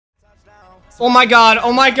Oh my god,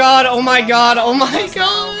 oh my god, oh my god, oh my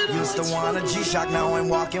god. Used to want a G-Shock, now I'm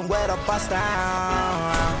walking with a bust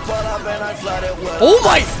down. Pull up and I flooded with Oh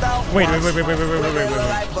my! Wait.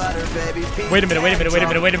 Wait a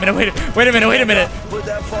minute.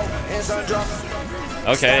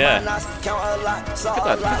 Okay, yeah. Look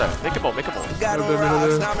at that. Make him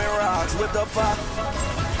move.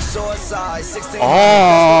 Oh!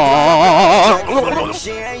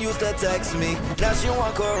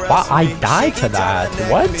 Wow, I died to that.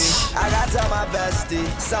 What?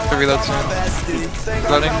 Reload soon.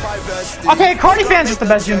 Loading. Okay, Cardi Fan's just the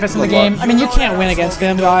best Doomfist in the game. I mean, you can't win against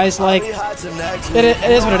him, guys. Like, it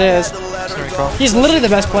is what it is. He's literally the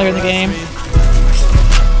best player in the game.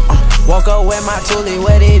 Walk up with my toolie,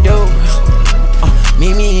 what they do?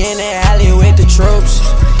 Meet me in the alley with the troops.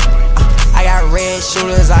 I got red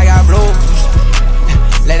shooters, I got blue.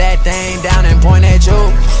 Let that thing down and point at you.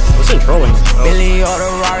 What's it trolling? Billy or the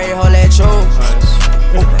Rari, hold that you.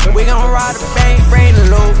 We gon' ride the bank, bring the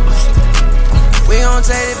loot. We gon'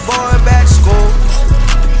 take the boy back to school.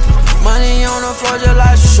 Money on the floor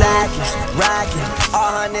just like racking,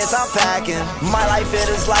 all hundreds I'm packing. My life it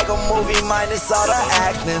is like a movie minus all the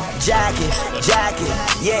acting. Jacket,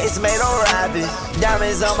 yeah it's made of rabbit.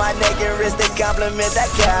 Diamonds on my neck and wrist, they compliment that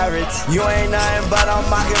carrots. You ain't nothing but a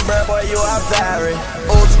mockingbird, boy you a parrot.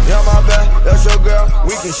 Oops, you're my bad, that's your girl,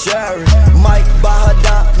 we can share it. Mike buy her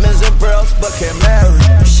diamonds and pearls, but can't marry.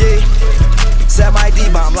 She set my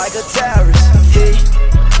D-bomb like a terrorist. He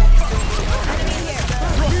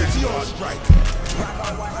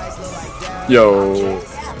Yo.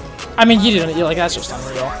 I mean, you didn't. You're like, that's just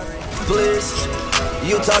unreal. Please,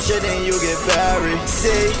 you talk shit and you get buried.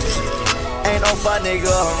 See, ain't no fun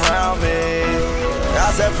nigga around me.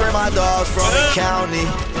 I said free my dogs from the county.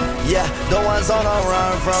 Yeah, the ones on the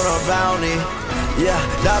run from the bounty. Yeah,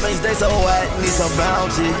 diamonds they so wet, need some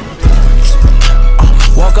bounty.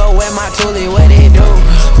 Walk up with my toolie, what they do?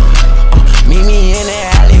 Meet me in the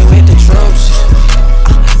alley with the troops.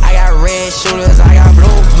 I got red shooters, I got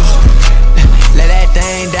blue. Let that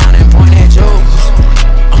thing down and point at you.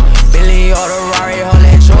 Billy or the Rari, hold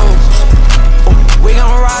that you. We gon'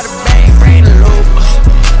 ride the bank, bring the loot.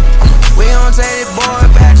 We gon' take the boy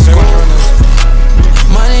back to school.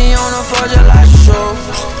 Money on the floor just like shoes.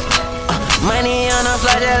 Money on the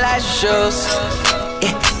floor just like shoes.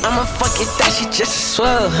 Yeah, I'ma fuck it, that shit just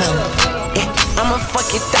swell. Yeah, I'ma fuck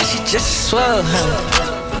it, that shit just swell.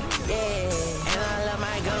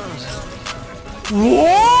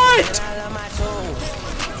 What?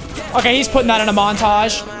 Okay, he's putting that in a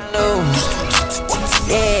montage.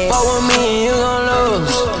 Yeah, but with me, you gon'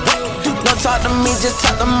 lose. Don't talk to me, just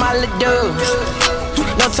talk to my little dude.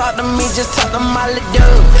 Don't talk to me, just talk to my little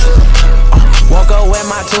dude. Walk up with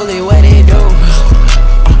my toolie, what they do?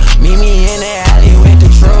 Meet me in the